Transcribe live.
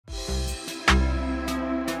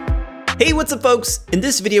Hey, what's up folks? In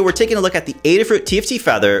this video, we're taking a look at the Adafruit TFT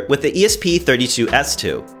Feather with the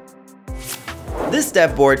ESP32S2. This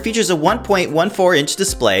dev board features a 1.14-inch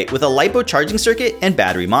display with a LiPo charging circuit and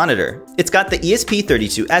battery monitor. It's got the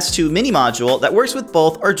ESP32S2 mini module that works with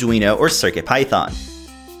both Arduino or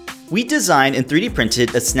CircuitPython. We designed and 3D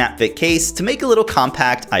printed a snap-fit case to make a little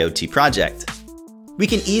compact IoT project. We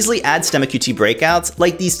can easily add StemmaQT breakouts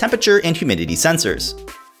like these temperature and humidity sensors.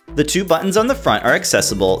 The two buttons on the front are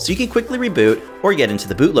accessible so you can quickly reboot or get into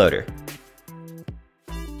the bootloader.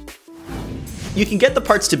 You can get the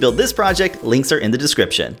parts to build this project, links are in the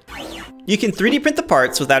description. You can 3D print the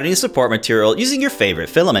parts without any support material using your favorite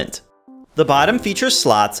filament. The bottom features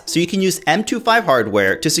slots so you can use M25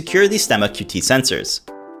 hardware to secure these StemmaQT sensors.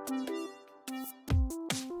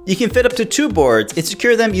 You can fit up to 2 boards and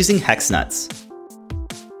secure them using hex nuts.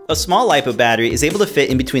 A small LiPo battery is able to fit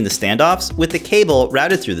in between the standoffs with the cable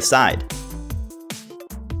routed through the side.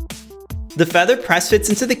 The Feather press fits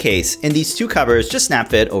into the case and these 2 covers just snap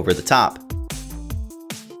fit over the top.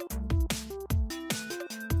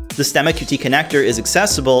 The StemmaQT connector is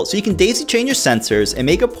accessible so you can daisy chain your sensors and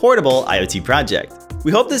make a portable IoT project.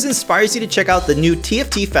 We hope this inspires you to check out the new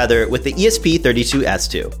TFT Feather with the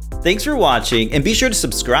ESP32S2. Thanks for watching and be sure to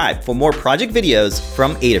subscribe for more project videos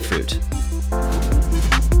from Adafruit.